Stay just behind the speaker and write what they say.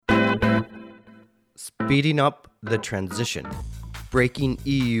Speeding Up the Transition, Breaking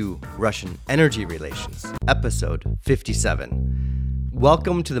EU-Russian Energy Relations, Episode 57.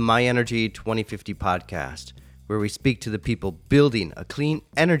 Welcome to the My Energy 2050 podcast, where we speak to the people building a clean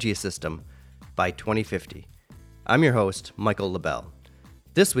energy system by 2050. I'm your host, Michael Lebel.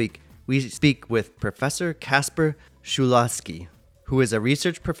 This week, we speak with Professor Kasper Schulasky, who is a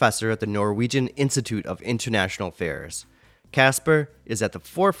research professor at the Norwegian Institute of International Affairs. Kasper is at the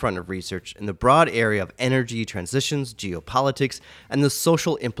forefront of research in the broad area of energy transitions, geopolitics, and the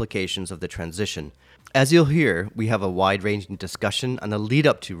social implications of the transition. As you'll hear, we have a wide-ranging discussion on the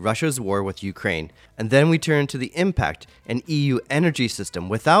lead-up to Russia's war with Ukraine, and then we turn to the impact an EU energy system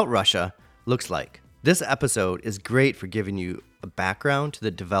without Russia looks like. This episode is great for giving you a background to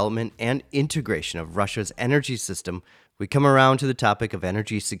the development and integration of Russia's energy system. We come around to the topic of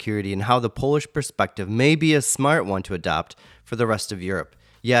energy security and how the Polish perspective may be a smart one to adopt for the rest of Europe.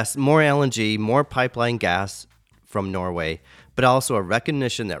 Yes, more LNG, more pipeline gas from Norway, but also a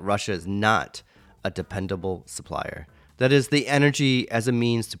recognition that Russia is not a dependable supplier. That is, the energy as a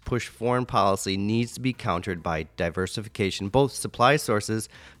means to push foreign policy needs to be countered by diversification, both supply sources,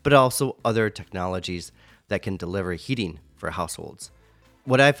 but also other technologies that can deliver heating for households.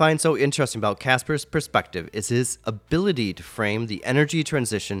 What I find so interesting about Kasper's perspective is his ability to frame the energy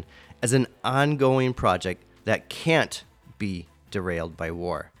transition as an ongoing project that can't be derailed by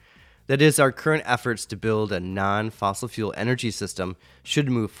war. That is, our current efforts to build a non-fossil fuel energy system should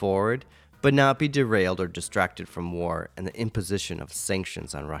move forward, but not be derailed or distracted from war and the imposition of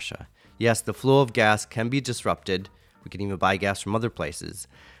sanctions on Russia. Yes, the flow of gas can be disrupted. We can even buy gas from other places.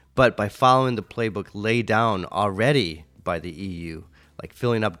 But by following the playbook laid down already by the EU, like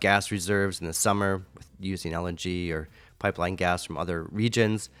filling up gas reserves in the summer with using LNG or pipeline gas from other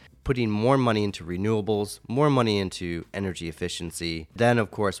regions, putting more money into renewables, more money into energy efficiency, then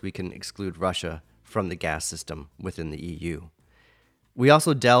of course we can exclude Russia from the gas system within the EU. We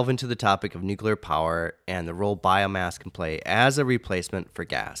also delve into the topic of nuclear power and the role biomass can play as a replacement for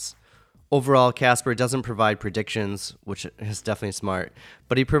gas. Overall, Kasper doesn't provide predictions, which is definitely smart,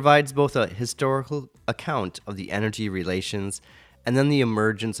 but he provides both a historical account of the energy relations and then the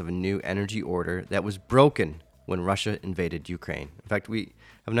emergence of a new energy order that was broken when Russia invaded Ukraine. In fact, we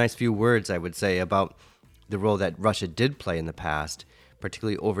have a nice few words, I would say, about the role that Russia did play in the past,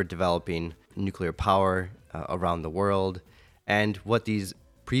 particularly over developing nuclear power around the world, and what these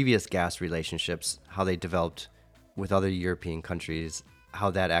previous gas relationships, how they developed with other European countries,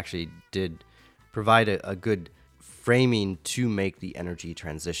 how that actually did provide a good framing to make the energy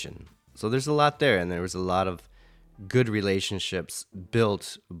transition. So there's a lot there, and there was a lot of good relationships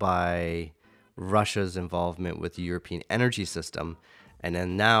built by Russia's involvement with the European energy system. And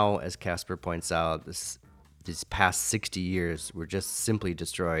then now, as Kasper points out, these past 60 years were just simply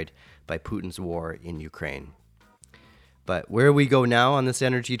destroyed by Putin's war in Ukraine. But where we go now on this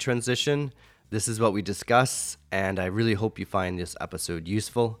energy transition, this is what we discuss, and I really hope you find this episode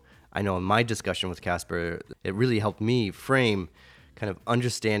useful. I know in my discussion with Kasper, it really helped me frame kind of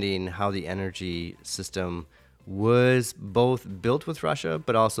understanding how the energy system was both built with Russia,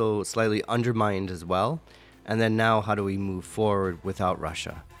 but also slightly undermined as well. And then now, how do we move forward without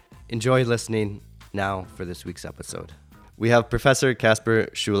Russia? Enjoy listening now for this week's episode. We have Professor Kasper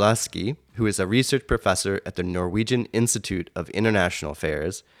Schulasky, who is a research professor at the Norwegian Institute of International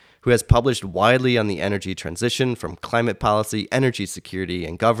Affairs, who has published widely on the energy transition from climate policy, energy security,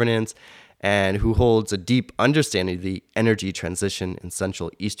 and governance, and who holds a deep understanding of the energy transition in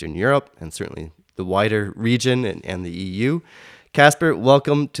Central Eastern Europe, and certainly the wider region and the EU. Kasper,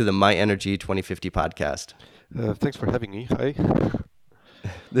 welcome to the My Energy 2050 podcast. Thanks for having me. Hi.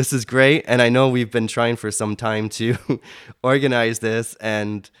 This is great, and I know we've been trying for some time to organize this,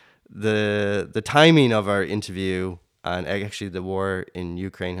 and the timing of our interview on actually the war in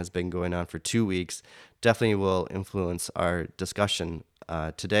Ukraine has been going on for 2 weeks, definitely will influence our discussion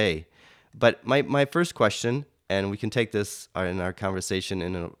today. But my first question, and we can take this in our conversation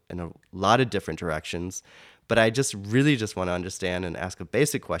in a lot of different directions, but I just want to understand and ask a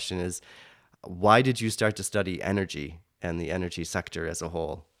basic question is, why did you start to study energy and the energy sector as a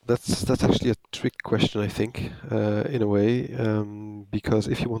whole? That's actually a trick question, I think, in a way, because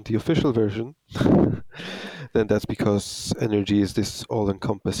if you want the official version, then that's because energy is this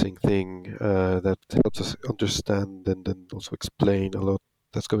all-encompassing thing that helps us understand and then also explain a lot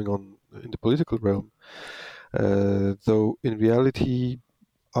that's going on in the political realm. Though in reality,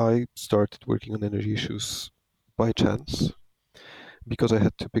 I started working on energy issues by chance because I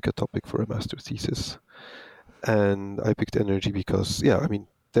had to pick a topic for a master thesis. And I picked energy because,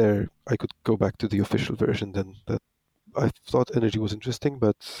 there I could go back to the official version then that I thought energy was interesting,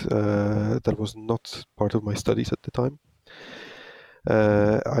 but that was not part of my studies at the time.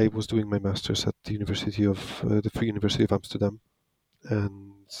 I was doing my master's at the the Free University of Amsterdam,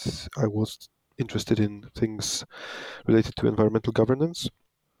 and I was interested in things related to environmental governance,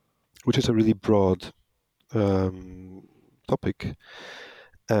 which is a really broad topic.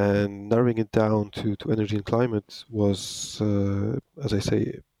 And narrowing it down to energy and climate was, as I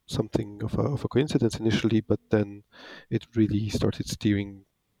say, something of a coincidence initially, but then it really started steering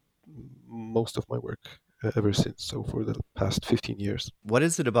most of my work ever since. So for the past 15 years. What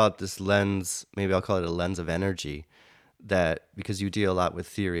is it about this lens, maybe I'll call it a lens of energy, that, because you deal a lot with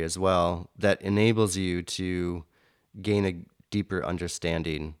theory as well, that enables you to gain a deeper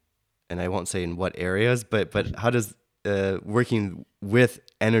understanding? And I won't say in what areas, but how does working with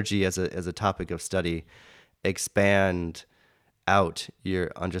energy as a topic of study expand out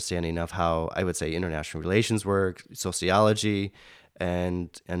your understanding of how, I would say, international relations work, sociology, and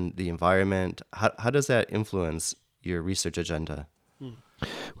the environment? How does that influence your research agenda?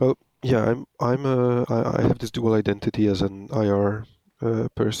 Well, yeah, I have this dual identity as an IR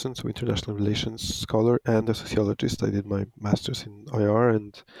person, so international relations scholar, and a sociologist. I did my master's in IR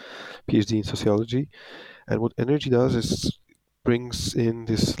and PhD in sociology. And what energy does is brings in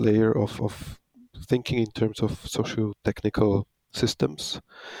this layer of thinking in terms of socio-technical systems,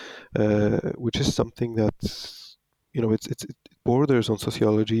 which is something that it borders on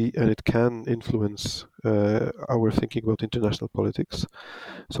sociology, and it can influence our thinking about international politics.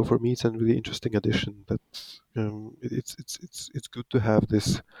 So for me, it's a really interesting addition. That it's good to have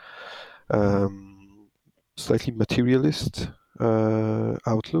this slightly materialist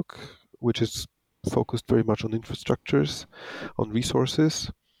outlook, which is focused very much on infrastructures, on resources,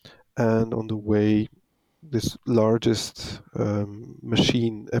 and on the way this largest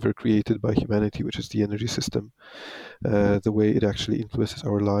machine ever created by humanity, which is the energy system, the way it actually influences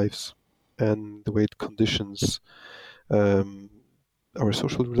our lives and the way it conditions our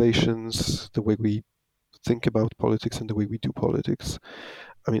social relations, the way we think about politics and the way we do politics.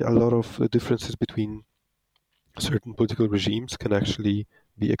 I mean, a lot of the differences between certain political regimes can actually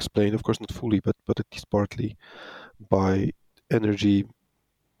be explained, of course not fully, but at least partly, by energy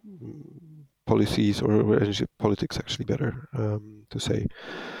policies, or energy politics, actually better to say.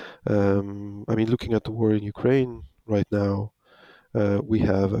 I mean, looking at the war in Ukraine right now, we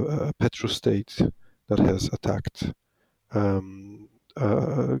have a petrostate that has attacked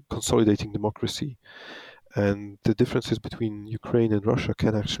consolidating democracy. And the differences between Ukraine and Russia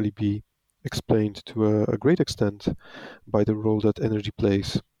can actually be explained to a great extent by the role that energy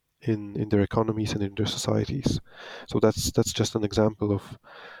plays in their economies and in their societies. So that's just an example of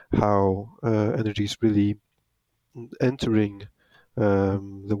how energy is really entering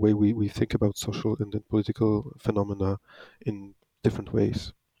the way we think about social and political phenomena in different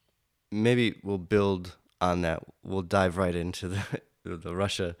ways. Maybe we'll build on that. We'll dive right into the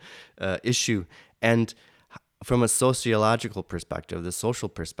Russia issue. And from a sociological perspective, the social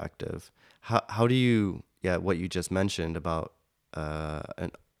perspective, how do you, what you just mentioned about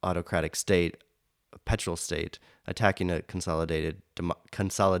an autocratic state, a petrol state, attacking a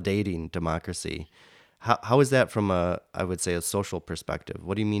consolidating democracy, how is that from I would say, a social perspective?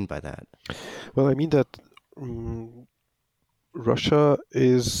 What do you mean by that? Well, I mean that Russia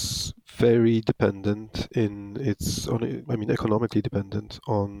is very dependent economically dependent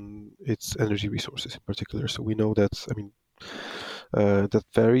on its energy resources in particular. So we know that, that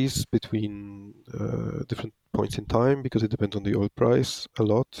varies between different points in time because it depends on the oil price a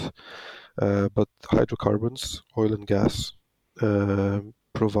lot. But hydrocarbons, oil and gas,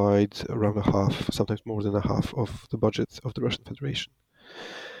 provide around a half, sometimes more than a half, of the budget of the Russian Federation.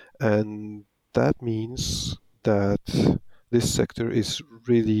 And that means that this sector is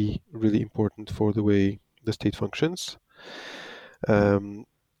really, really important for the way the state functions.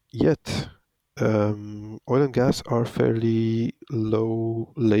 Yet, oil and gas are fairly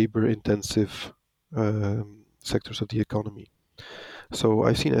low labor-intensive sectors of the economy. So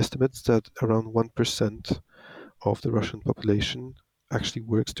I've seen estimates that around 1% of the Russian population actually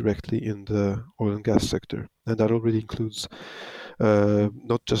works directly in the oil and gas sector, and that already includes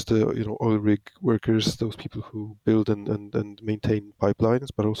not just the oil rig workers, those people who build and maintain pipelines,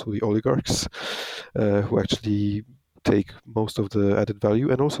 but also the oligarchs who actually take most of the added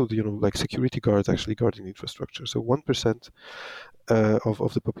value, and also the like security guards actually guarding the infrastructure. So 1%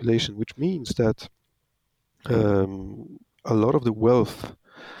 of the population, which means that a lot of the wealth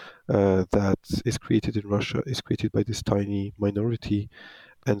that is created in Russia is created by this tiny minority,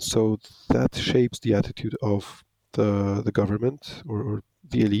 and so that shapes the attitude of the government or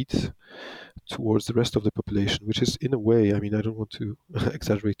the elite towards the rest of the population, which is in a way, I mean, I don't want to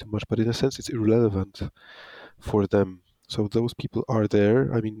exaggerate too much, but in a sense, it's irrelevant for them. So those people are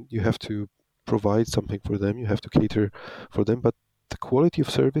there. I mean, you have to provide something for them, you have to cater for them, but the quality of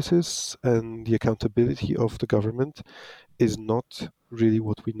services and the accountability of the government is not really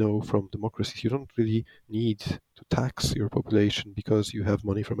what we know from democracies. You don't really need to tax your population because you have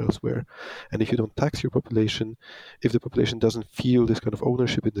money from elsewhere. And if you don't tax your population, if the population doesn't feel this kind of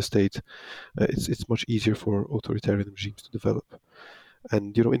ownership in the state, it's much easier for authoritarian regimes to develop.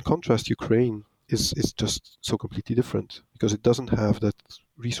 And in contrast, Ukraine is just so completely different because it doesn't have that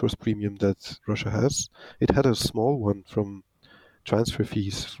resource premium that Russia has. It had a small one from transfer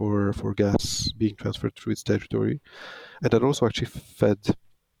fees for gas being transferred through its territory, and that also actually fed.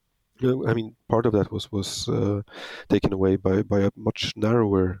 I mean, part of that was taken away by a much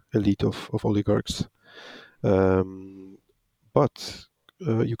narrower elite of oligarchs. But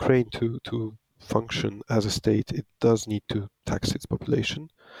Ukraine, to function as a state, it does need to tax its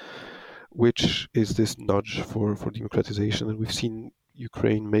population, which is this nudge for democratization. And we've seen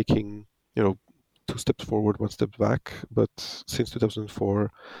Ukraine making, 2 steps forward, 1 step back. But since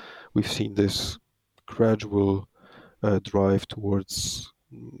 2004, we've seen this gradual drive towards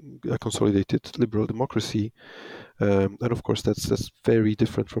a consolidated liberal democracy. And of course, that's very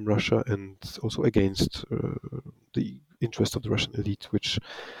different from Russia and also against the interest of the Russian elite, which,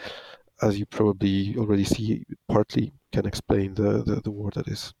 as you probably already see, partly can explain the war that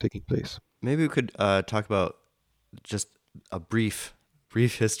is taking place. Maybe we could talk about just a brief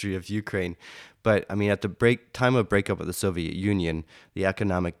history of Ukraine. But I mean, at the time of breakup of the Soviet Union, the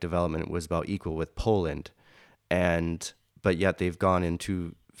economic development was about equal with Poland, but yet they've gone in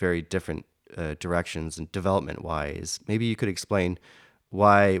two very different directions and development-wise. Maybe you could explain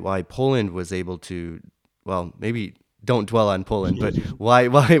why Poland was able to, well, maybe don't dwell on Poland, but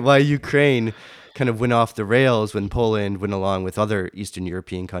why Ukraine kind of went off the rails when Poland went along with other Eastern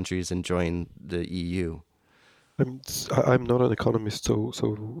European countries and joined the EU. I'm not an economist, so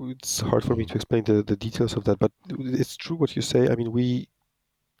it's hard for me to explain the details of that. But it's true what you say. I mean, we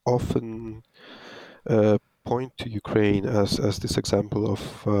often point to Ukraine as this example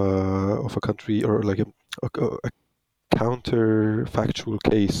of a country, or like a counterfactual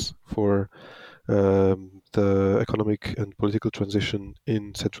case for the economic and political transition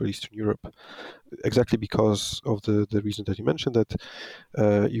in Central Eastern Europe, exactly because of the reason that you mentioned, that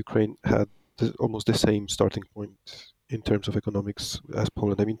Ukraine had almost the same starting point in terms of economics as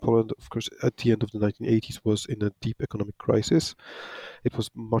Poland. I mean, Poland, of course, at the end of the 1980s was in a deep economic crisis. It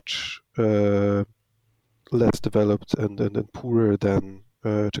was much less developed and poorer than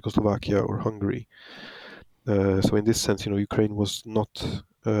Czechoslovakia or Hungary. So in this sense, Ukraine was not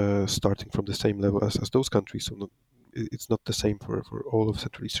starting from the same level as those countries. So it's not the same for all of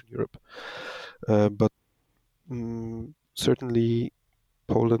Central Eastern Europe. But certainly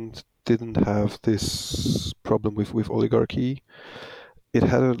Poland didn't have this problem with oligarchy. It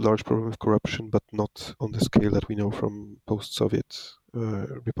had a large problem with corruption, but not on the scale that we know from post-Soviet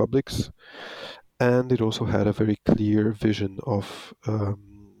republics. And it also had a very clear vision of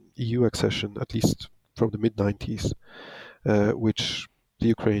EU accession, at least from the mid-90s, which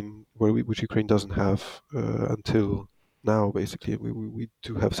Ukraine doesn't have until now. Basically, we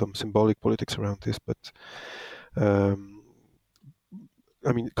do have some symbolic politics around this, but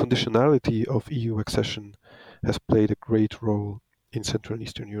I mean, conditionality of EU accession has played a great role in Central and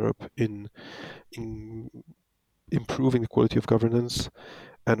Eastern Europe in improving the quality of governance,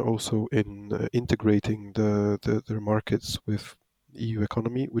 and also in integrating their markets with EU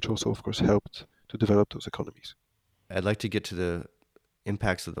economy, which also, of course, helped to develop those economies. I'd like to get to the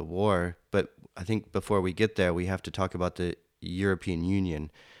impacts of the war, but I think before we get there, we have to talk about the European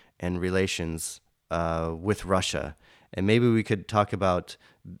Union and relations with Russia. And maybe we could talk about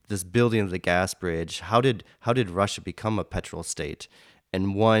this building of the gas bridge. How did Russia become a petrol state,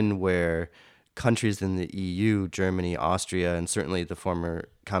 and one where countries in the EU, Germany, Austria, and certainly the former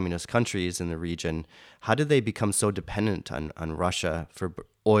communist countries in the region, how did they become so dependent on Russia for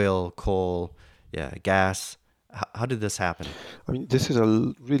oil, coal, gas? How did this happen? I mean, this is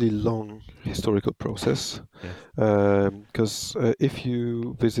a really long historical process, because if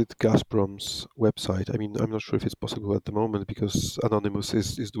you visit Gazprom's website, I mean, I'm not sure if it's possible at the moment because Anonymous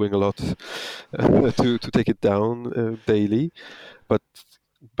is doing a lot to take it down daily, but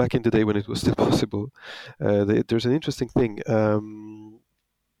back in the day when it was still possible, there's an interesting thing.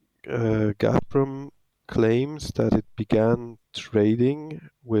 Gazprom claims that it began trading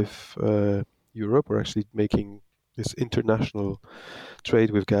with Europe, or actually making this international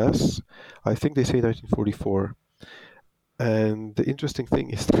trade with gas. I think they say 1944. And the interesting thing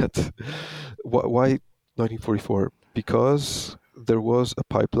is that why 1944? Because there was a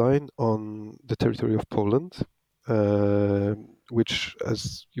pipeline on the territory of Poland, which,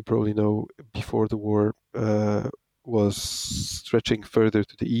 as you probably know, before the war was stretching further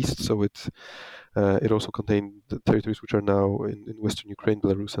to the east. So it also contained the territories which are now in Western Ukraine,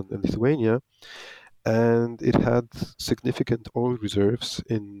 Belarus, and Lithuania. And it had significant oil reserves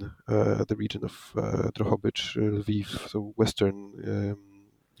in the region of Drohobych, Lviv, so western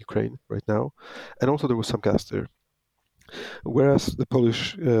Ukraine right now. And also there was some gas there. Whereas the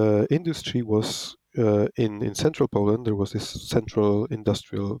Polish industry was in central Poland, there was this central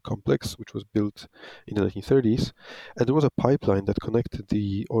industrial complex which was built in the 1930s, and there was a pipeline that connected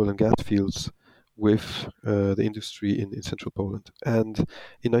the oil and gas fields with the industry in central Poland. And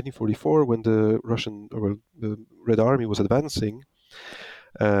in 1944, when the the Red Army was advancing,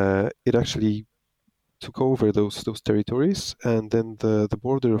 it actually took over those territories, and then the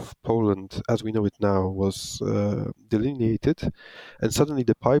border of Poland, as we know it now, was delineated, and suddenly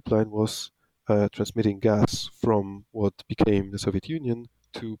the pipeline was transmitting gas from what became the Soviet Union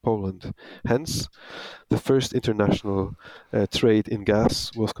to Poland. Hence, the first international trade in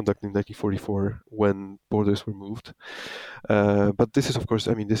gas was conducted in 1944 when borders were moved. But this is, of course,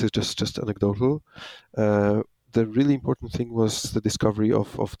 this is just anecdotal. The really important thing was the discovery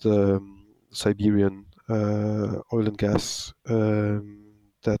of the Siberian oil and gas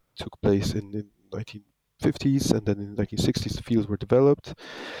that took place in 1950s, and then in the 1960s the fields were developed.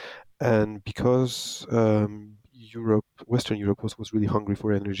 And because Western Europe was really hungry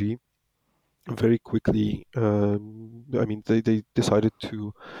for energy, very quickly, they decided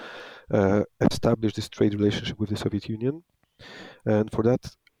to establish this trade relationship with the Soviet Union. And for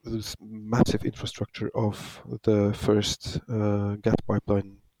that, this massive infrastructure of the first gas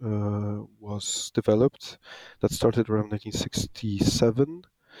pipeline was developed. That started around 1967.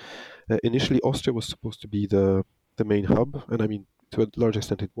 Initially, Austria was supposed to be the main hub, and to a large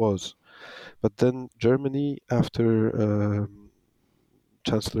extent it was. But then Germany, after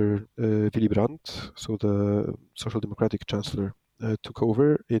Chancellor Willy Brandt, so the Social Democratic Chancellor, took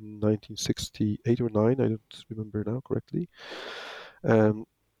over in 1968 or 9, I don't remember now correctly. That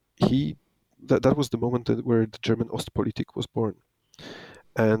was the moment where the German Ostpolitik was born.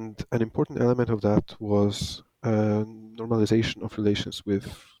 And an important element of that was normalization of relations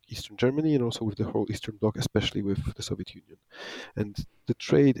with Eastern Germany and also with the whole Eastern Bloc, especially with the Soviet Union. And the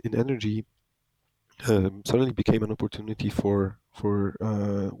trade in energy suddenly became an opportunity for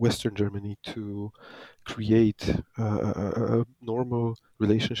Western Germany to create a normal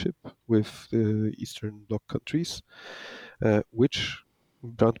relationship with the Eastern Bloc countries, which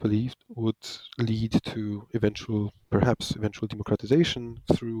Brandt believed would lead to perhaps eventual democratization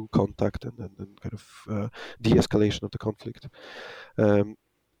through contact and kind of de-escalation of the conflict.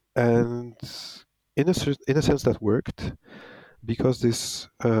 And in a sense that worked, because this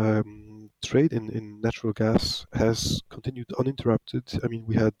trade in natural gas has continued uninterrupted.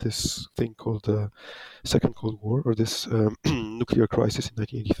 We had this thing called the Second Cold War, or this nuclear crisis in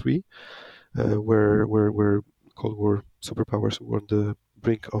 1983, where Cold War superpowers were on the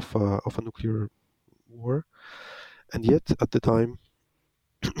brink of a nuclear war, and yet at the time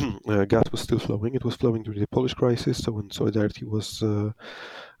gas was still flowing. It was flowing during the Polish crisis, so when Solidarity was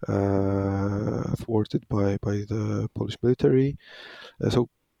thwarted by the Polish military.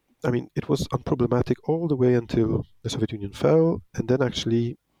 It was unproblematic all the way until the Soviet Union fell, and then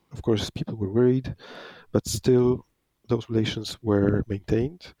actually, of course, people were worried, but still those relations were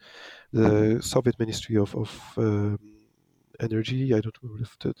maintained. The Soviet Ministry of Energy, I don't remember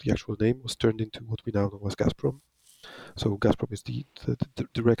if the actual name, was turned into what we now know as Gazprom. So Gazprom is the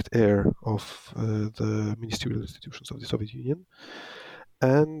direct heir of the ministerial institutions of the Soviet Union.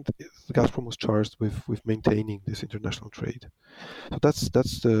 And Gazprom was charged with maintaining this international trade. So that's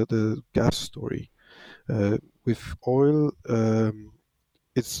the gas story. With oil,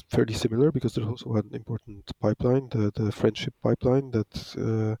 it's fairly similar because there's also an important pipeline, the Friendship pipeline,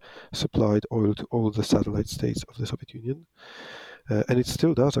 that supplied oil to all the satellite states of the Soviet Union. And it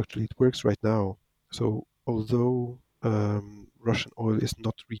still does, actually. It works right now. So although Russian oil is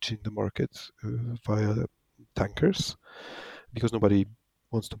not reaching the market via tankers, because nobody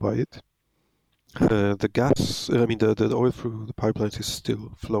wants to buy it, the gas, the oil through the pipelines is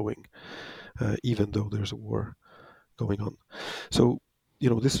still flowing, even though there's a war going on. So,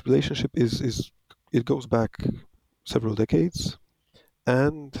 this relationship it goes back several decades,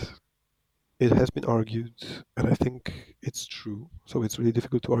 and it has been argued, and I think it's true, so it's really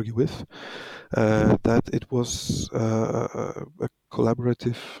difficult to argue with, that it was a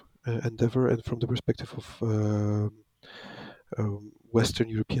collaborative endeavor, and from the perspective of Western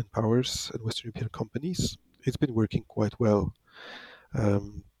European powers and Western European companies, it's been working quite well.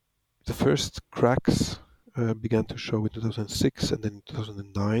 The first cracks began to show in 2006 and then in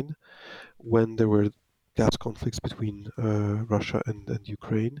 2009 when there were gas conflicts between Russia and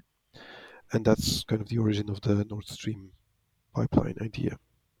Ukraine. And that's kind of the origin of the Nord Stream pipeline idea.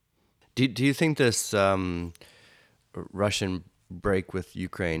 Do you think this Russian break with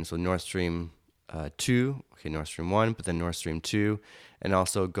Ukraine, so Nord Stream 2, okay, Nord Stream 1, but then Nord Stream 2, and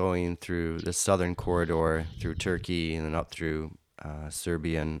also going through the southern corridor through Turkey and then up through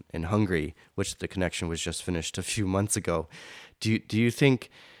Serbia and Hungary, which the connection was just finished a few months ago. Do you think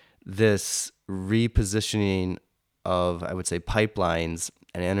this repositioning of, I would say, pipelines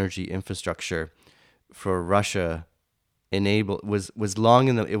and energy infrastructure for Russia was long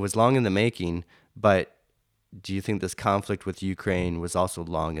in the making, but do you think this conflict with Ukraine was also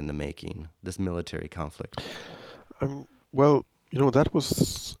long in the making, this military conflict? Well, that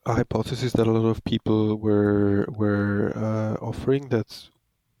was a hypothesis that a lot of people were offering, that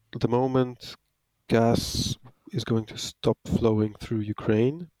the moment gas is going to stop flowing through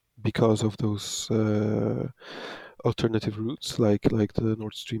Ukraine because of those alternative routes like the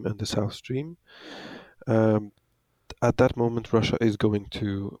Nord Stream and the South Stream, at that moment Russia is going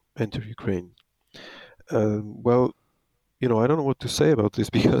to enter Ukraine. Well, I don't know what to say about this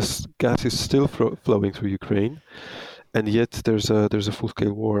because gas is still flowing through Ukraine, and yet there's a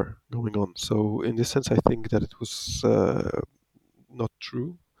full-scale war going on. So in this sense, I think that it was not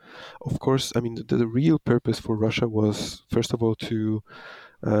true. Of course, I mean the real purpose for Russia was, first of all, to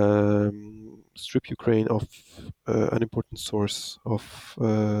strip Ukraine of an important source of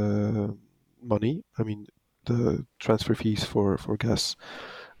money. I mean, the transfer fees for gas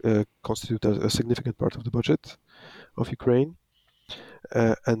constitute a significant part of the budget of Ukraine.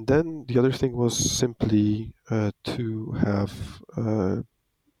 And then the other thing was simply to have,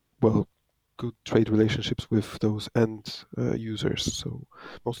 good trade relationships with those end users. So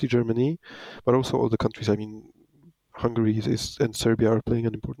mostly Germany, but also all the countries. I mean, Hungary and Serbia are playing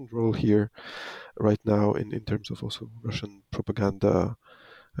an important role here right now in terms of also Russian propaganda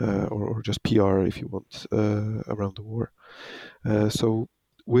or just PR, if you want, around the war. So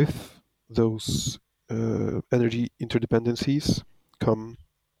with those energy interdependencies come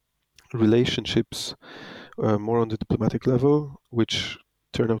relationships more on the diplomatic level, which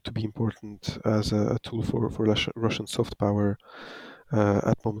turn out to be important as a tool for Russian soft power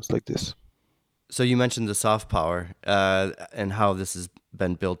at moments like this. So you mentioned the soft power and how this has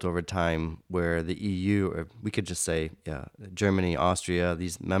been built over time, where the EU, or we could just say, Germany, Austria,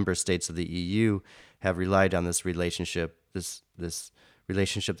 these member states of the EU have relied on this relationship, this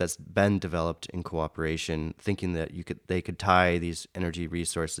relationship that's been developed in cooperation, thinking that they could tie these energy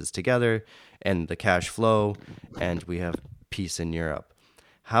resources together and the cash flow, and we have peace in Europe.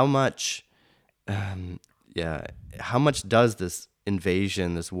 How much does this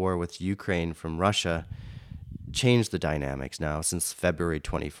invasion, this war with Ukraine from Russia, change the dynamics now since February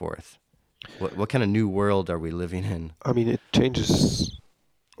 24th? What kind of new world are we living in? I mean, it changes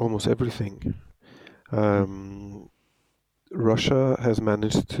almost everything. Russia has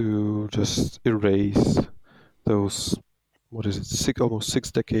managed to just erase those, almost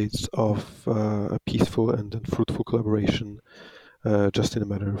 6 decades of a peaceful and fruitful collaboration just in a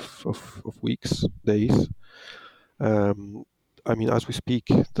matter of weeks, days. I mean, as we speak,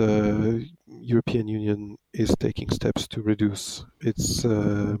 the European Union is taking steps to reduce its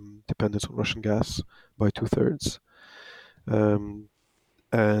dependence on Russian gas by 2/3.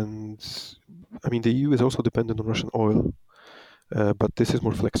 And I mean, the EU is also dependent on Russian oil, but this is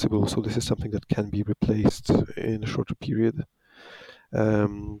more flexible, so this is something that can be replaced in a shorter period.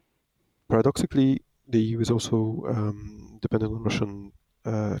 Paradoxically, the EU is also dependent on Russian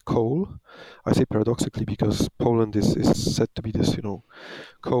coal. I say paradoxically because Poland is said to be this,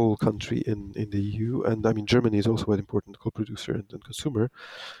 coal country in the EU, and I mean Germany is also an important coal producer and consumer,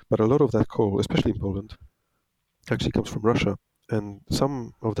 but a lot of that coal, especially in Poland, actually comes from Russia, and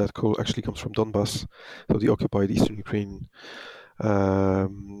some of that coal actually comes from Donbas, so the occupied eastern Ukraine,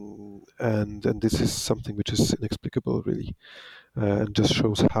 and this is something which is inexplicable, really, and just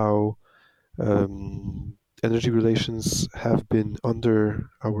shows how energy relations have been under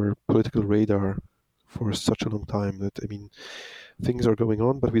our political radar for such a long time that, I mean, things are going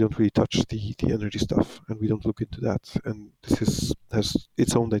on, but we don't really touch the energy stuff, and we don't look into that. And this has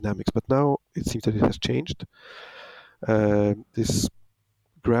its own dynamics. But now it seems that it has changed. This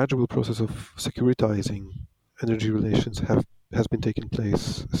gradual process of securitizing energy relations has been taking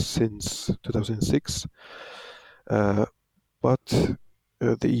place since 2006. But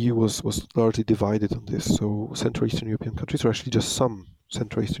the EU was largely divided on this. So Central Eastern European countries, or actually just some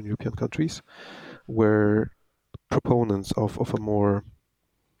Central Eastern European countries, were proponents of a more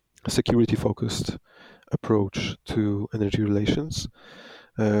security-focused approach to energy relations,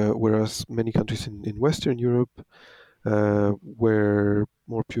 whereas many countries in Western Europe were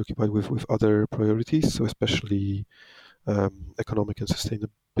more preoccupied with other priorities, so especially economic and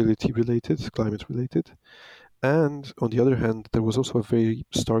sustainability related, climate related. And on the other hand, there was also a very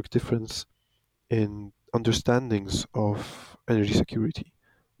stark difference in understandings of energy security,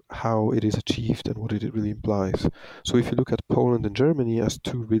 how it is achieved and what it really implies. So if you look at Poland and Germany as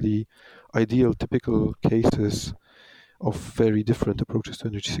two really ideal, typical cases of very different approaches to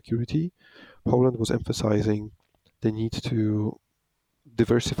energy security, Poland was emphasizing the need to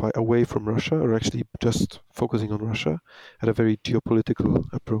diversify away from Russia, or actually just focusing on Russia, had a very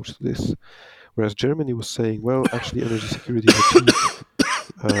geopolitical approach to this. Whereas Germany was saying, well, actually, energy security is achieved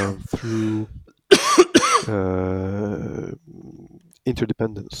through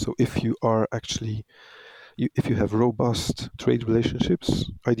interdependence. So if you are actually, if you have robust trade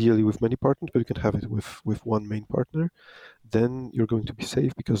relationships, ideally with many partners, but you can have it with one main partner, then you're going to be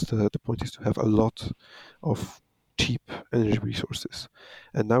safe, because the point is to have a lot of cheap energy resources.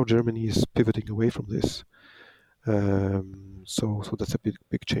 And now Germany is pivoting away from this. So that's a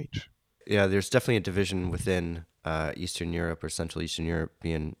big change. Yeah, there's definitely a division within Eastern Europe or Central Eastern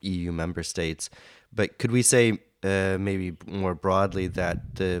European EU member states. But could we say maybe more broadly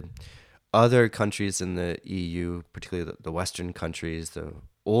that the other countries in the EU, particularly the Western countries, the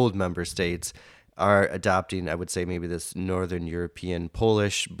old member states, are adopting, I would say, maybe this Northern European,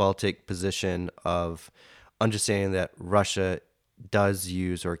 Polish, Baltic position of understanding that Russia does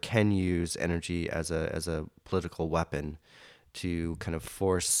use or can use energy as a political weapon to kind of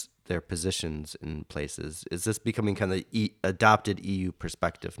force their positions in places? Is this becoming kind of the adopted EU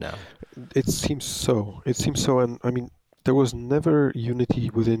perspective now? It seems so. And I mean, there was never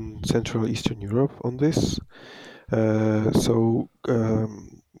unity within Central Eastern Europe on this.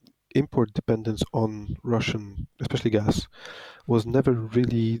 Import dependence on Russian, especially gas, was never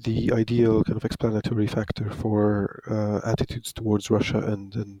really the ideal kind of explanatory factor for attitudes towards Russia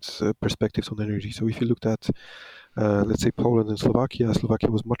and perspectives on energy. So if you looked at, let's say, Poland and Slovakia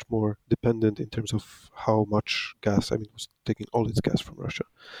was much more dependent in terms of how much gas, it was taking all its gas from Russia.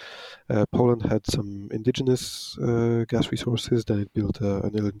 Poland had some indigenous gas resources, then it built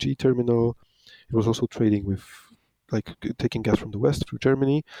an LNG terminal. It was also trading with, taking gas from the west through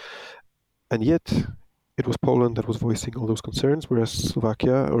Germany. And yet, it was Poland that was voicing all those concerns, whereas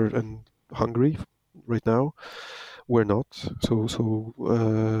Slovakia and Hungary, right now, were not. So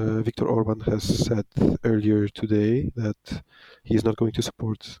Viktor Orban has said earlier today that he is not going to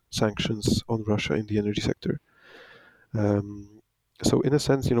support sanctions on Russia in the energy sector. So in a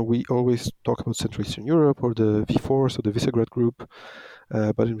sense, we always talk about Central Eastern Europe or the V4, so the Visegrad Group,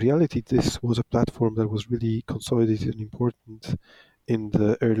 but in reality, this was a platform that was really consolidated and important in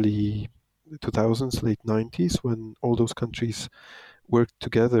the early 2000s, late 90s, when all those countries worked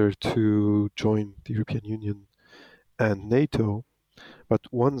together to join the European Union and NATO. But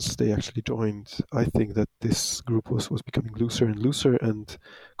once they actually joined, I think that this group was becoming looser and looser, and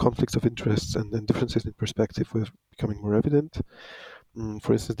conflicts of interests and differences in perspective were becoming more evident.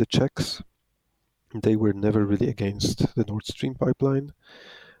 For instance, the Czechs, they were never really against the Nord Stream pipeline.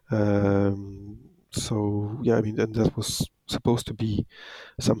 And that was supposed to be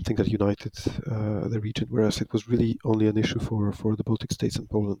something that united the region, whereas it was really only an issue for the Baltic states and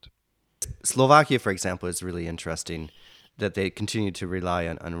Poland. Slovakia, for example, is really interesting that they continue to rely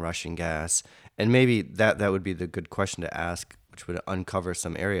on Russian gas. And maybe that would be the good question to ask, which would uncover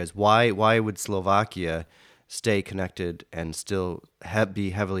some areas. Why would Slovakia stay connected and still be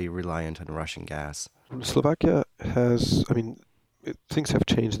heavily reliant on Russian gas? Slovakia has, things have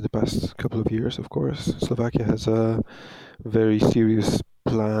changed in the past couple of years, of course. Slovakia has a very serious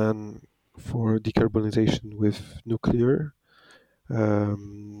plan for decarbonization with nuclear.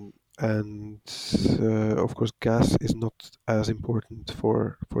 Of course, gas is not as important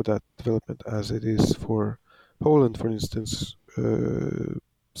for that development as it is for Poland, for instance.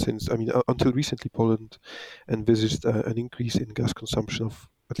 Until recently, Poland envisaged an increase in gas consumption of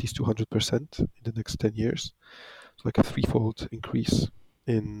at least 200% in the next 10 years. So like a threefold increase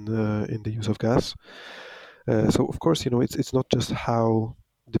in the use of gas. So of course, it's not just how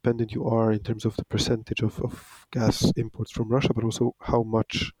dependent you are in terms of the percentage of gas imports from Russia, but also how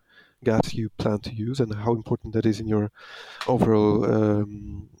much gas you plan to use and how important that is in your overall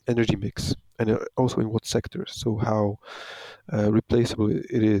energy mix. and also in what sectors. So how replaceable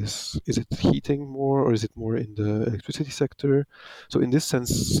it is. Is it heating more, or is it more in the electricity sector? So in this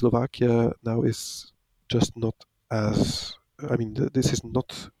sense, Slovakia now is just not as, this is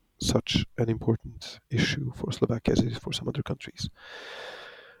not such an important issue for Slovakia as it is for some other countries.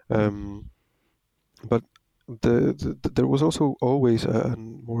 But there was also always a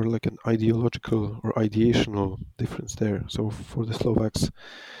more like an ideological or ideational difference there. So for the Slovaks,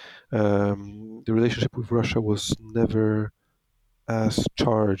 the relationship with Russia was never as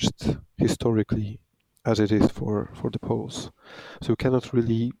charged historically as it is for the Poles. So you cannot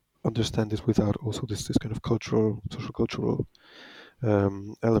really understand this without also this kind of social cultural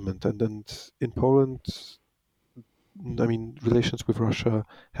element. And in Poland, relations with Russia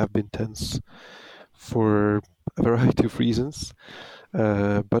have been tense for a variety of reasons.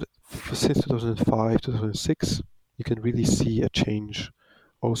 But since 2005, 2006, you can really see a change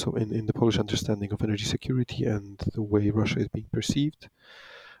also in the Polish understanding of energy security and the way Russia is being perceived.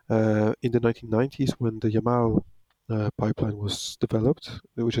 In the 1990s, when the Yamal pipeline was developed,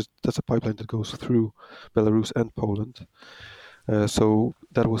 that's a pipeline that goes through Belarus and Poland. So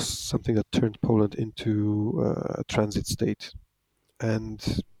that was something that turned Poland into a transit state. And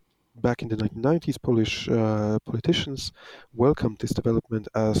back in the 1990s, Polish politicians welcomed this development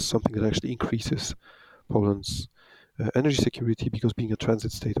as something that actually increases Poland's energy security, because being a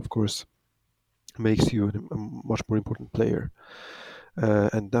transit state, of course, makes you a much more important player.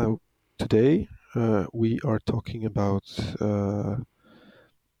 And now, today, we are talking about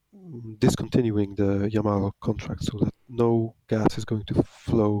discontinuing the Yamal contract, so that no gas is going to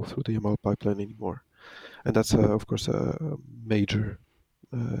flow through the Yamal pipeline anymore. And that's, of course, a major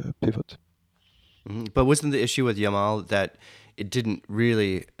pivot. Mm-hmm. But wasn't the issue with Yamal that it didn't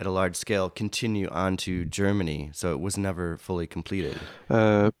really, at a large scale, continue on to Germany, so it was never fully completed?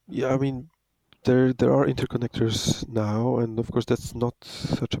 There are interconnectors now, and of course that's not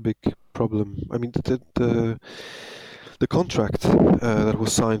such a big problem. The contract that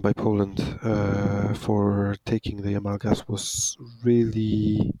was signed by Poland for taking the Yamal gas was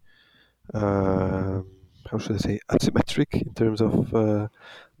really, how should I say, asymmetric in terms of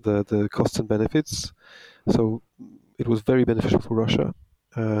the costs and benefits. So it was very beneficial for Russia.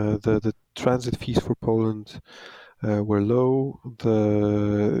 The transit fees for Poland were low.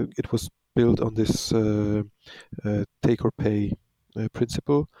 It was built on this take or pay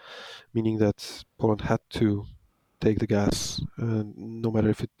principle, meaning that Poland had to take the gas, no matter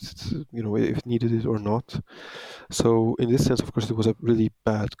if it needed it or not. So in this sense, of course, it was a really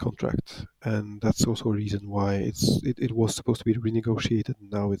bad contract, and that's also a reason why it was supposed to be renegotiated.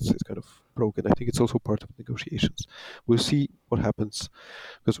 And now it's kind of broken. I think it's also part of negotiations. We'll see what happens,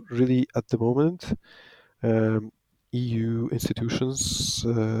 because really at the moment, EU institutions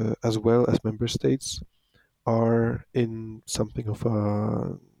as well as member states are in something of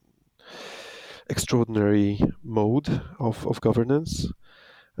a extraordinary mode of governance,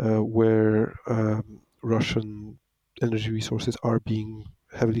 where Russian energy resources are being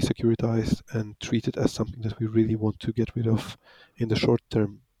heavily securitized and treated as something that we really want to get rid of in the short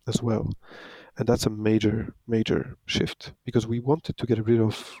term as well. And that's a major, major shift, because we wanted to get rid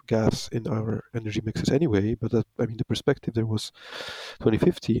of gas in our energy mixes anyway, but the perspective there was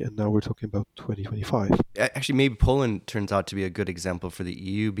 2050, and now we're talking about 2025. Actually, maybe Poland turns out to be a good example for the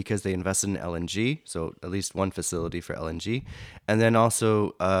EU, because they invested in LNG, so at least one facility for LNG, and then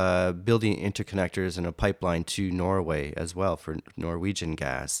also building interconnectors and a pipeline to Norway as well for Norwegian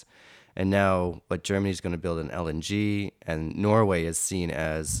gas. And now, Germany's going to build an LNG, and Norway is seen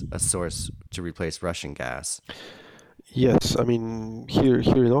as a source to replace Russian gas. Yes, here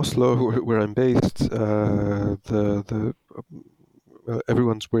in Oslo, where I'm based,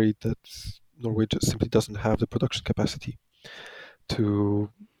 everyone's worried that Norway just simply doesn't have the production capacity to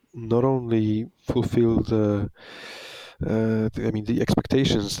not only fulfill the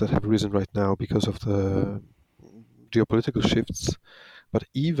expectations that have risen right now because of the geopolitical shifts, but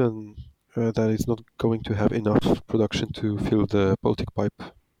even that it's not going to have enough production to fill the Baltic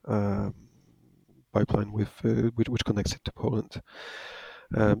pipeline which connects it to Poland.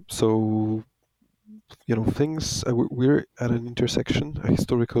 So things, we're at an intersection, a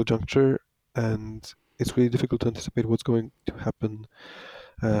historical juncture, and it's really difficult to anticipate what's going to happen.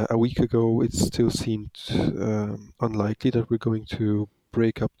 A week ago, it still seemed unlikely that we're going to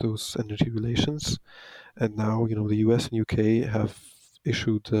break up those energy relations, and now the US and UK have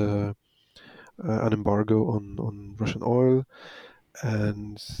issued an embargo on Russian oil,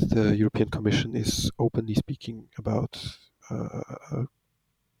 and the European Commission is openly speaking about a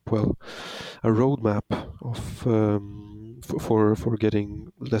roadmap of for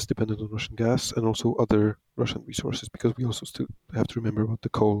getting less dependent on Russian gas and also other Russian resources, because we also still have to remember about the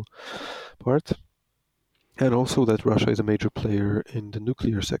coal part, and also that Russia is a major player in the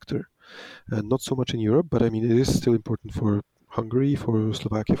nuclear sector, and not so much in Europe, but I mean it is still important for Hungary, for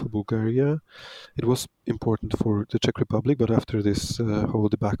Slovakia, for Bulgaria. It was important for the Czech Republic, but after this whole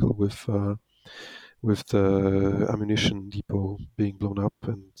debacle with the ammunition depot being blown up,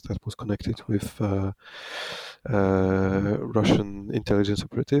 and that was connected with Russian intelligence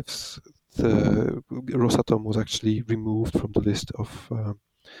operatives, the Rosatom was actually removed from the list of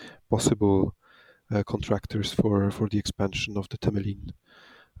possible contractors for the expansion of the Temelin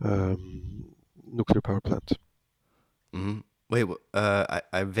nuclear power plant. Mm-hmm. Wait,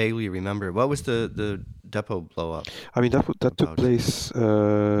 I vaguely remember. What was the depot blow up? I mean, that took place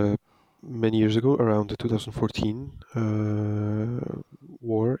many years ago, around the 2014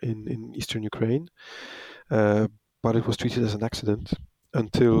 war in eastern Ukraine, but it was treated as an accident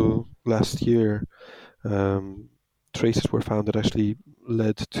until last year. Traces were found that actually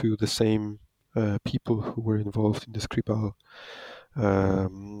led to the same people who were involved in the Skripal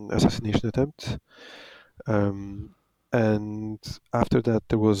assassination attempt. And after that,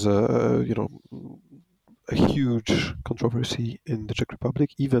 there was a huge controversy in the Czech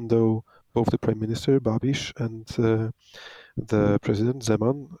Republic, even though both the Prime Minister Babiš and the President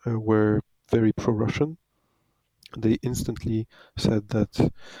Zeman were very pro-Russian. They instantly said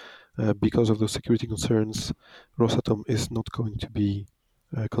that because of those security concerns, Rosatom is not going to be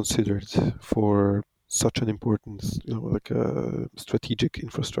considered for such an important, strategic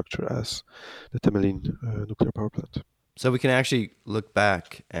infrastructure as the Temelin nuclear power plant. So we can actually look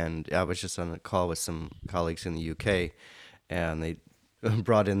back, and I was just on a call with some colleagues in the UK, and they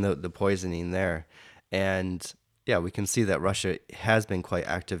brought in the poisoning there. And yeah, we can see that Russia has been quite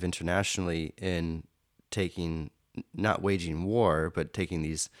active internationally in not waging war, but taking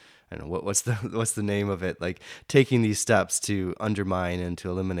these, I don't know, what's the name of it? Like taking these steps to undermine and to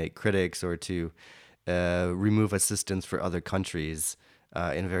eliminate critics, or to remove assistance for other countries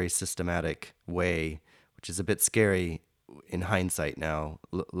in a very systematic way, which is a bit scary in hindsight now,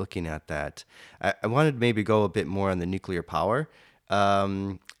 looking at that. I wanted to maybe go a bit more on the nuclear power.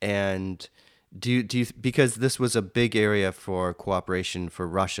 And do you, because this was a big area for cooperation for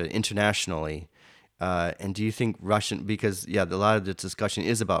Russia internationally, and do you think because a lot of the discussion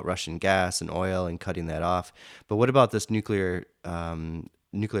is about Russian gas and oil and cutting that off, but what about this nuclear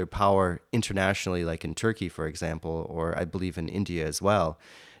power internationally, like in Turkey, for example, or I believe in India as well?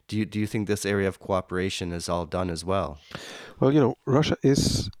 Do you think this area of cooperation is all done as well? Well, Russia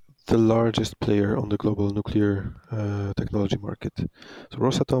is the largest player on the global nuclear technology market. So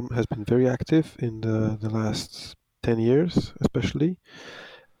Rosatom has been very active in the last 10 years, especially,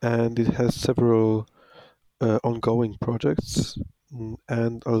 and it has several ongoing projects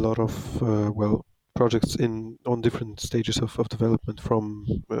and a lot of projects on different stages of development, from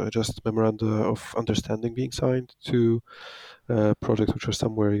just memoranda of understanding being signed to projects which are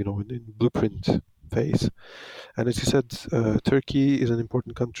somewhere in blueprint phase. And as you said, Turkey is an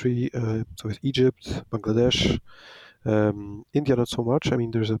important country. So is Egypt, Bangladesh, India not so much. I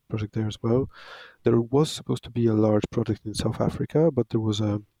mean, there's a project there as well. There was supposed to be a large project in South Africa, but there was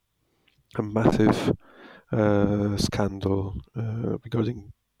a massive scandal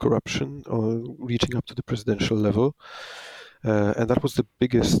regarding corruption reaching up to the presidential level, and that was the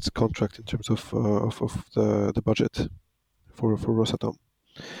biggest contract in terms of the budget for Rosatom.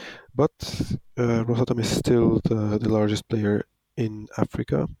 But Rosatom is still the largest player in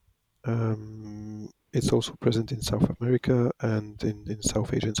Africa. It's also present in South America and in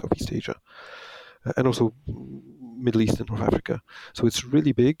South Asia and Southeast Asia, and also Middle East and North Africa. So it's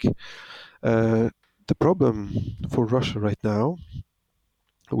really big. The problem for Russia right now,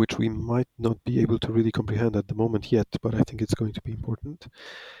 which we might not be able to really comprehend at the moment yet, but I think it's going to be important,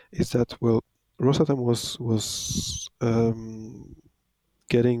 is that, Rosatom was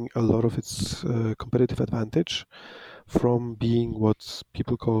getting a lot of its competitive advantage from being what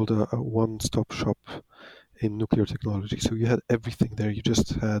people called a one-stop shop in nuclear technology. So you had everything there. You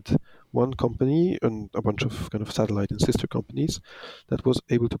just had one company and a bunch of kind of satellite and sister companies that was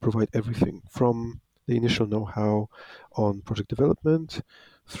able to provide everything from the initial know-how on project development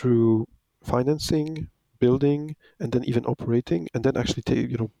through financing, building, and then even operating, and then actually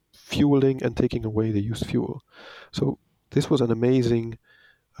fueling and taking away the used fuel. So this was an amazing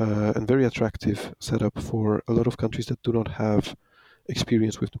and very attractive setup for a lot of countries that do not have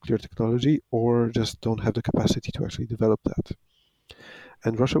experience with nuclear technology or just don't have the capacity to actually develop that.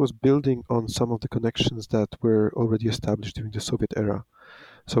 And Russia was building on some of the connections that were already established during the Soviet era.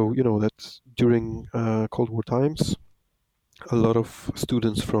 So, that during Cold War times, a lot of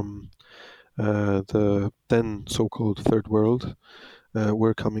students from the then so-called Third World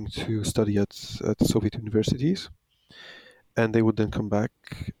were coming to study at Soviet universities, and they would then come back.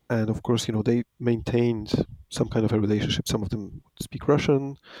 And of course, they maintained some kind of a relationship. Some of them would speak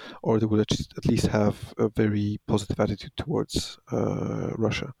Russian, or they would at least have a very positive attitude towards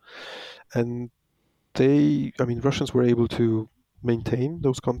Russia. And Russians were able to maintain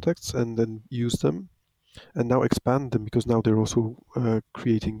those contacts and then use them, and now expand them, because now they're also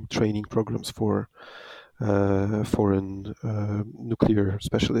creating training programs for foreign nuclear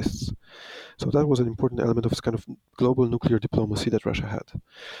specialists. So that was an important element of this kind of global nuclear diplomacy that Russia had.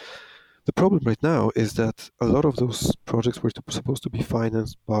 The problem right now is that a lot of those projects were supposed to be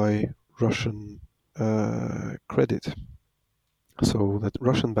financed by Russian credit. So that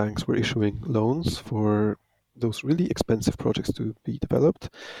Russian banks were issuing loans for those really expensive projects to be developed,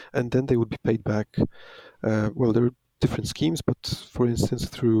 and then they would be paid back. There are different schemes, but for instance,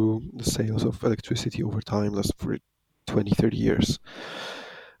 through the sales of electricity over time, that's for 20, 30 years.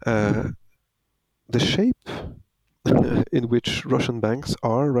 The shape in which Russian banks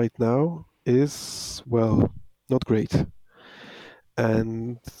are right now is, well, not great.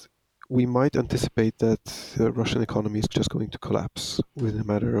 And we might anticipate that the Russian economy is just going to collapse in a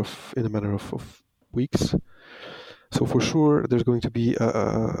matter of weeks. So for sure, there's going to be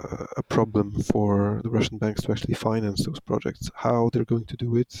a problem for the Russian banks to actually finance those projects. How they're going to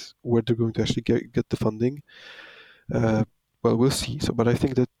do it, where they're going to actually get the funding, well, we'll see. So, but I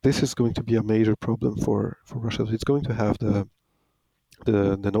think that this is going to be a major problem for Russia. It's going to have the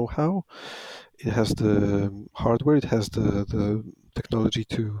know-how, it has the hardware, it has the technology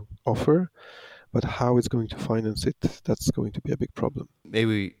to offer, but how it's going to finance it, that's going to be a big problem. Maybe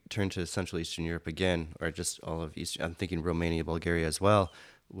we turn to Central Eastern Europe again, or just all of Eastern. I'm thinking Romania, Bulgaria as well,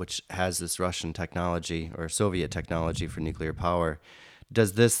 which has this Russian technology or Soviet technology for nuclear power.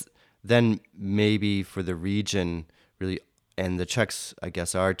 Does this then maybe for the region really, and the Czechs, I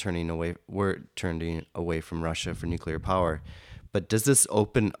guess, were turning away from Russia for nuclear power, but does this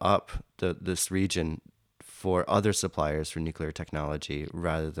open up this region for other suppliers for nuclear technology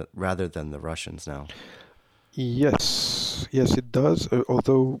rather than the Russians now? Yes, it does.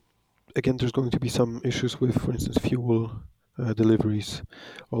 Although, again, there's going to be some issues with, for instance, fuel deliveries.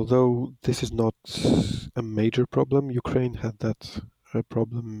 Although this is not a major problem, Ukraine had that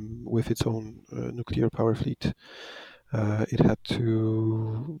problem with its own nuclear power fleet. It had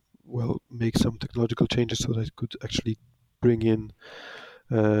to, make some technological changes so that it could actually bring in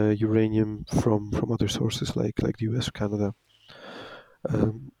uranium from other sources like the US or Canada.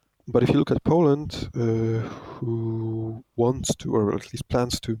 But if you look at Poland, who wants to, or at least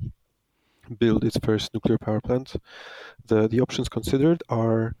plans to, build its first nuclear power plant, the options considered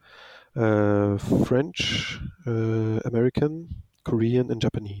are French, American, Korean, and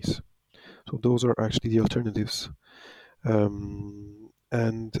Japanese. So those are actually the alternatives.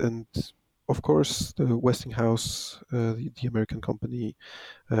 And of course, the Westinghouse, the American company,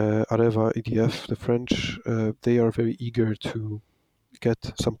 Areva, EDF, the French, they are very eager to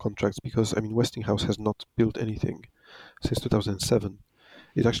get some contracts, because Westinghouse has not built anything since 2007.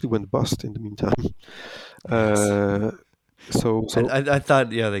 It actually went bust in the meantime. Yes. So I thought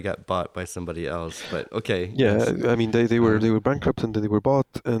they got bought by somebody else, but okay. Yeah, yes. They were bankrupt, and then they were bought,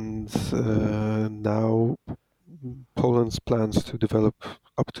 and now Poland's plans to develop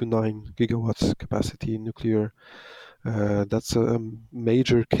up to 9 gigawatts capacity in nuclear. That's a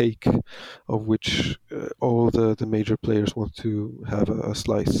major cake of which all the major players want to have a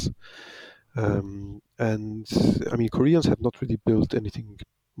slice. And Koreans have not really built anything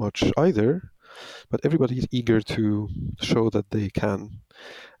much either, but everybody is eager to show that they can,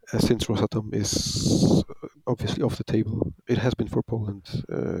 since Rosatom is obviously off the table. It has been for Poland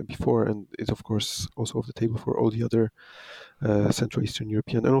before, and it's of course also off the table for all the other Central Eastern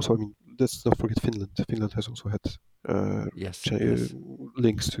European, and also let's not forget Finland. Finland has also had yes.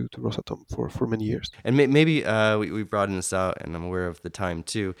 links to Rosatom for many years. And maybe we broaden this out, and I'm aware of the time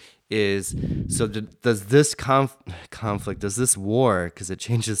too, is so does this conflict, does this war, because it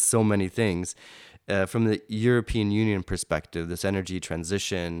changes so many things, from the European Union perspective, this energy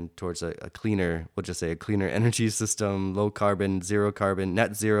transition towards a cleaner, we'll just say a cleaner energy system, low carbon, zero carbon,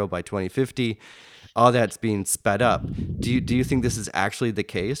 net zero by 2050, all that's being sped up. Do you think this is actually the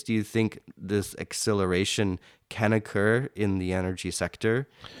case? Do you think this acceleration can occur in the energy sector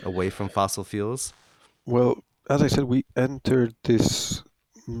away from fossil fuels? Well, as I said, we entered this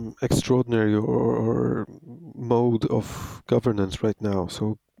extraordinary or mode of governance right now.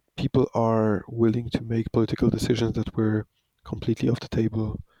 So people are willing to make political decisions that were completely off the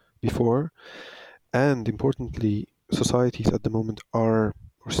table before. And importantly, societies at the moment are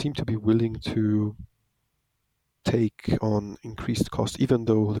or seem to be willing to take on increased costs, even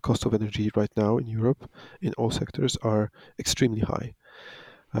though the cost of energy right now in Europe in all sectors are extremely high.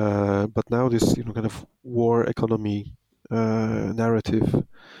 But now this kind of war economy narrative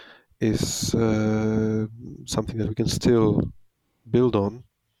is something that we can still build on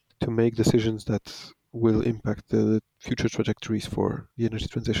to make decisions that will impact the future trajectories for the energy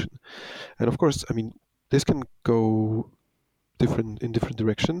transition. And of course, I mean, this can go in different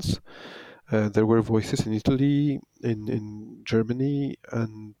directions. There were voices in Italy, in Germany,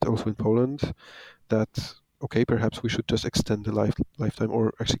 and also in Poland that, okay, perhaps we should just extend the lifetime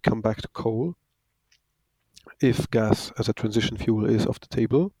or actually come back to coal if gas as a transition fuel is off the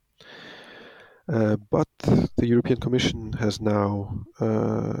table. But the European Commission has now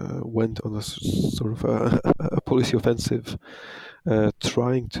went on a sort of a policy offensive,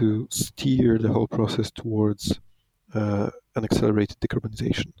 trying to steer the whole process towards an accelerated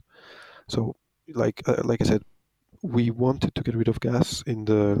decarbonization. So, like I said, we wanted to get rid of gas in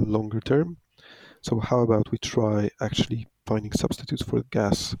the longer term. So how about we try actually finding substitutes for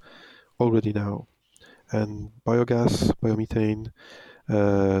gas already now? And biogas, biomethane,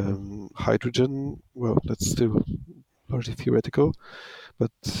 hydrogen, well, that's still largely theoretical,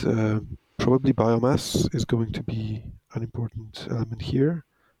 but probably biomass is going to be an important element here.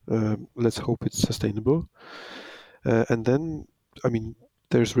 Let's hope it's sustainable. And then, I mean,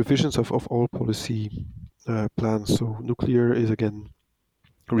 there's revisions of all policy plans. So nuclear is again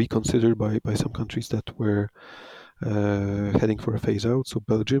reconsidered by some countries that were heading for a phase out. So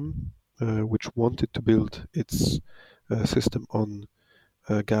Belgium, which wanted to build its system on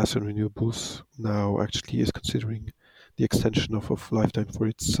gas and renewables, now actually is considering the extension of lifetime for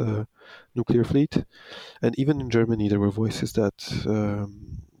its nuclear fleet. And even in Germany, there were voices that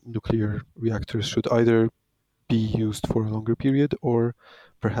nuclear reactors should either be used for a longer period, or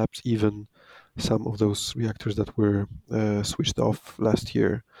perhaps even some of those reactors that were switched off last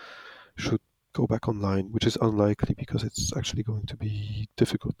year should go back online, which is unlikely because it's actually going to be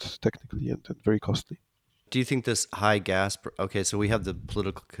difficult technically and very costly. Do you think this high gas, okay, so we have the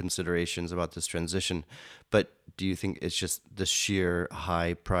political considerations about this transition, but do you think it's just the sheer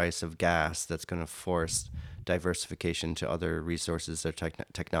high price of gas that's going to force diversification to other resources or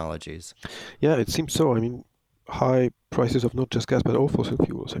technologies? Yeah, it seems so. I mean, high prices of not just gas but all fossil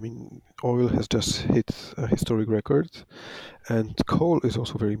fuels. I mean, oil has just hit a historic record, and coal is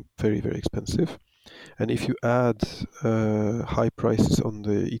also very, very, very expensive. And if you add high prices on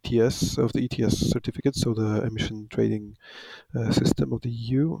the ETS certificates, so the emission trading system of the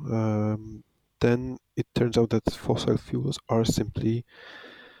EU, then it turns out that fossil fuels are simply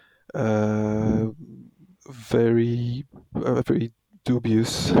very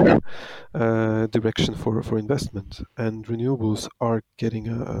dubious direction for investment, and renewables are getting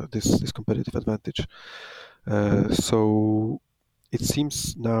this competitive advantage. So it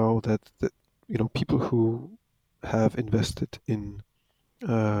seems now that people who have invested in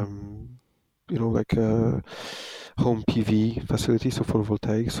like a home PV facility, so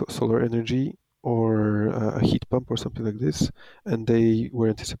photovoltaic, solar energy, or a heat pump or something like this, and they were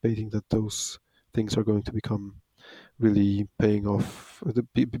anticipating that those things are going to become really paying off,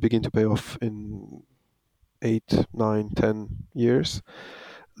 begin to pay off in 8, 9, 10 years.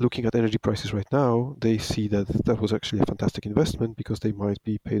 Looking at energy prices right now, they see that was actually a fantastic investment because they might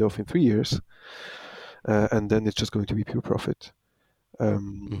be paid off in 3 years, and then it's just going to be pure profit.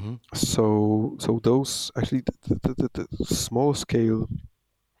 So those actually the small scale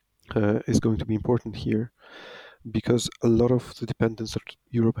is going to be important here, because a lot of the dependence that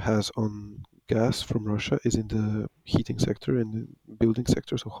Europe has on gas from Russia is in the heating sector and the building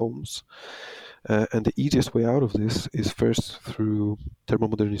sector, so homes. And the easiest way out of this is first through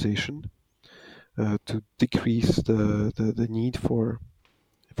thermomodernization, to decrease the need for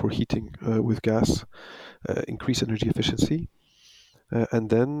heating with gas, increase energy efficiency, and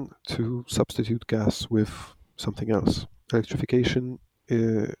then to substitute gas with something else. Electrification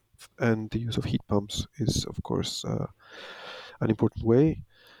and the use of heat pumps is, of course, an important way.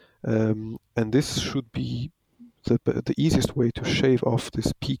 And this should be the easiest way to shave off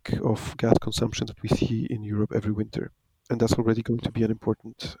this peak of gas consumption that we see in Europe every winter. And that's already going to be an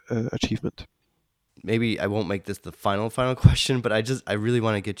important achievement. Maybe I won't make this the final question, but I really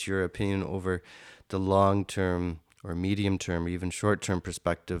want to get your opinion over the long-term or medium-term or even short-term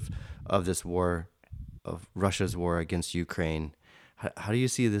perspective of this war, of Russia's war against Ukraine. How do you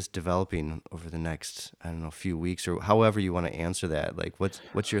see this developing over the next, I don't know, few weeks, or however you want to answer that? Like,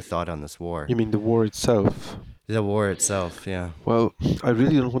 what's your thought on this war? You mean the war itself? The war itself, yeah. Well, I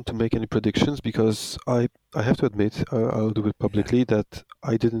really don't want to make any predictions because I have to admit, I'll do it Yeah. publicly, that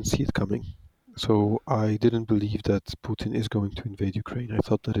I didn't see it coming. So I didn't believe that Putin is going to invade Ukraine. I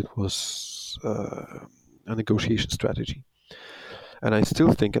thought that it was a negotiation strategy. And I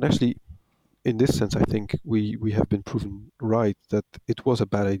still think, and actually, in this sense, I think we have been proven right that it was a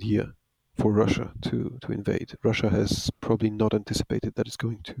bad idea for Russia to invade. Russia has probably not anticipated that it's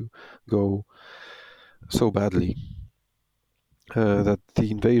going to go so badly. That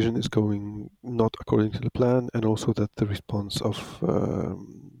the invasion is going not according to the plan, and also that the response of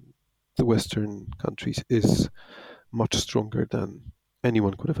the Western countries is much stronger than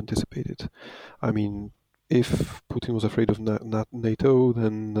anyone could have anticipated. I mean, if Putin was afraid of NATO,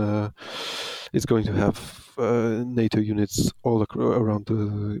 then it's going to have NATO units all around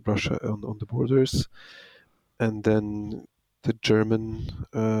Russia on the borders, and then the German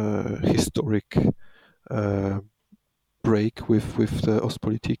historic uh, break with the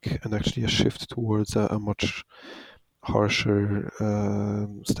Ostpolitik and actually a shift towards a much harsher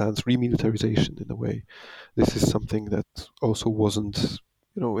stance, remilitarization in a way. This is something that also wasn't,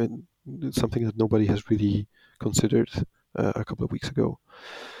 something that nobody has really considered a couple of weeks ago.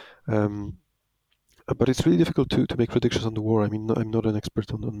 But it's really difficult to make predictions on the war. I mean, I'm not an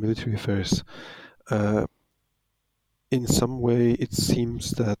expert on military affairs. In some way, it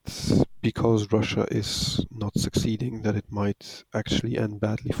seems that because Russia is not succeeding, that it might actually end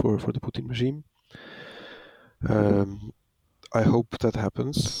badly for the Putin regime. I hope that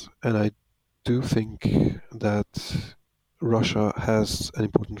happens, and I do think that Russia has an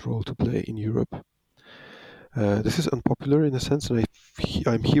important role to play in Europe. This is unpopular in a sense, and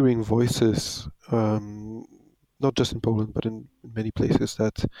I'm hearing voices, not just in Poland, but in many places,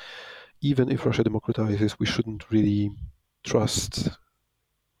 that even if Russia democratizes, we shouldn't really trust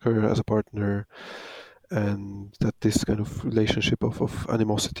her as a partner, and that this kind of relationship of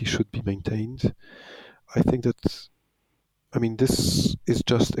animosity should be maintained. I think that, I mean, this is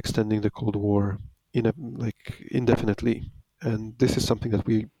just extending the Cold War indefinitely, and this is something that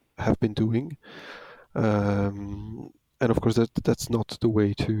we have been doing. And of course, that's not the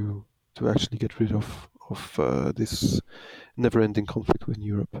way to actually get rid of this never-ending conflict within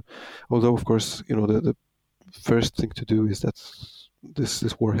Europe. Although, of course, the first thing to do is that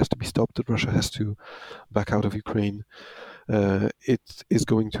this war has to be stopped. That Russia has to back out of Ukraine. It is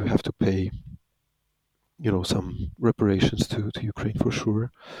going to have to pay, some reparations to Ukraine for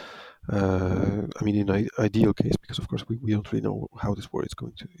sure. I mean, in an ideal case, because of course we don't really know how this war is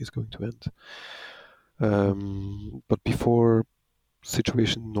going to end. But before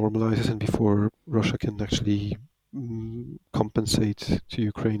situation normalizes and before Russia can actually compensate to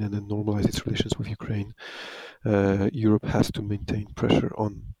Ukraine and then normalize its relations with Ukraine, Europe has to maintain pressure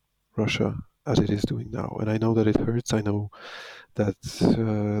on Russia as it is doing now. And I know that it hurts. I know that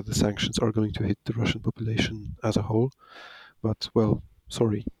the sanctions are going to hit the Russian population as a whole. But, well,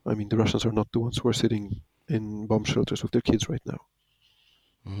 sorry. I mean, the Russians are not the ones who are sitting in bomb shelters with their kids right now.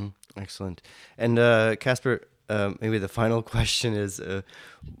 Mm-hmm. Excellent. And Casper, maybe the final question is,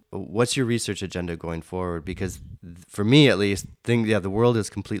 what's your research agenda going forward? Because for me, at least, the world is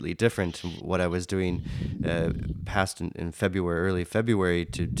completely different from what I was doing past in February, early February,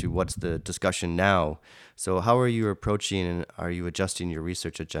 to what's the discussion now. So how are you approaching and are you adjusting your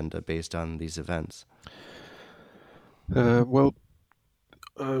research agenda based on these events? Well,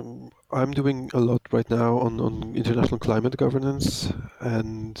 I'm doing a lot right now on international climate governance,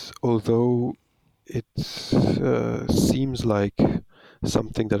 and although it seems like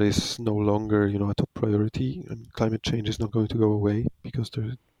something that is no longer, a top priority, and climate change is not going to go away because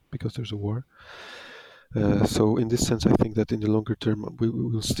there's a war. So in this sense, I think that in the longer term, we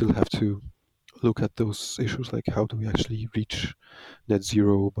will still have to look at those issues, like how do we actually reach net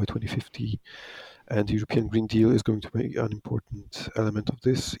zero by 2050. And the European Green Deal is going to be an important element of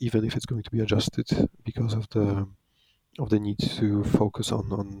this, even if it's going to be adjusted because of the need to focus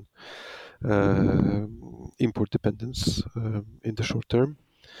on import dependence in the short term.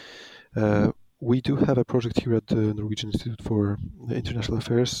 We do have a project here at the Norwegian Institute for International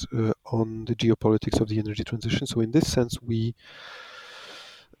Affairs on the geopolitics of the energy transition. So in this sense,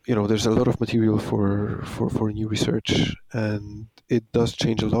 there's a lot of material for new research, and it does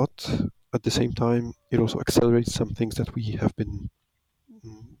change a lot. At the same time, it also accelerates some things that we have been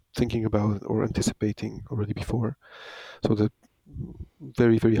thinking about or anticipating already before. So the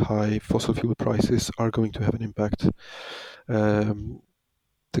very, very high fossil fuel prices are going to have an impact.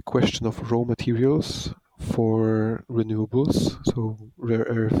 The question of raw materials for renewables, so rare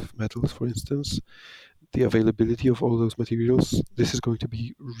earth metals, for instance, the availability of all those materials, this is going to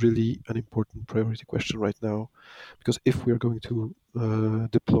be really an important priority question right now, because if we are going to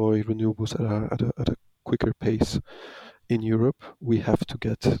deploy renewables at a quicker pace in Europe, we have to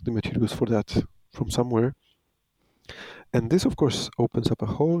get the materials for that from somewhere. And this, of course, opens up a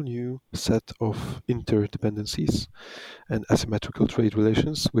whole new set of interdependencies and asymmetrical trade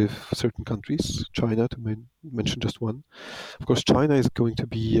relations with certain countries, China to mention just one. Of course, China is going to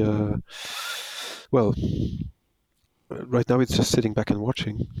be, right now it's just sitting back and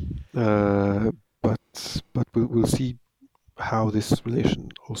watching, but we'll see how this relation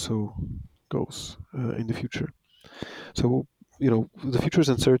also goes in the future. So, the future is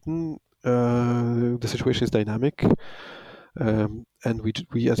uncertain. The situation is dynamic, and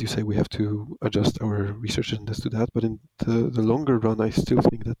we, as you say, we have to adjust our research agendas to that. But in the longer run, I still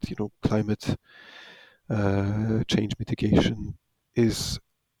think that climate change mitigation is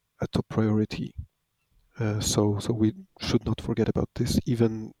a top priority. So we should not forget about this,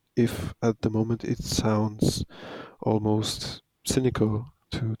 even if at the moment it sounds almost cynical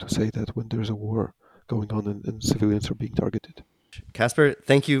to say that when there's a war going on and civilians are being targeted. Casper,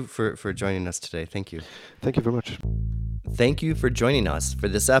 thank you for joining us today. Thank you. Thank you very much. Thank you for joining us for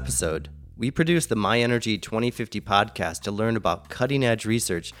this episode. We produce the My Energy 2050 podcast to learn about cutting-edge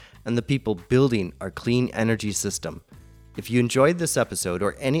research and the people building our clean energy system. If you enjoyed this episode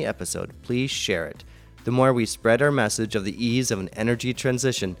or any episode, please share it. The more we spread our message of the ease of an energy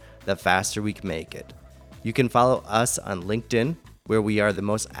transition, the faster we can make it. You can follow us on LinkedIn, where we are the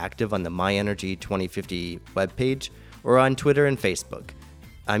most active on the My Energy 2050 webpage, or on Twitter and Facebook.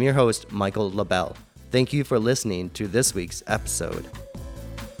 I'm your host, Michael LaBelle. Thank you for listening to this week's episode.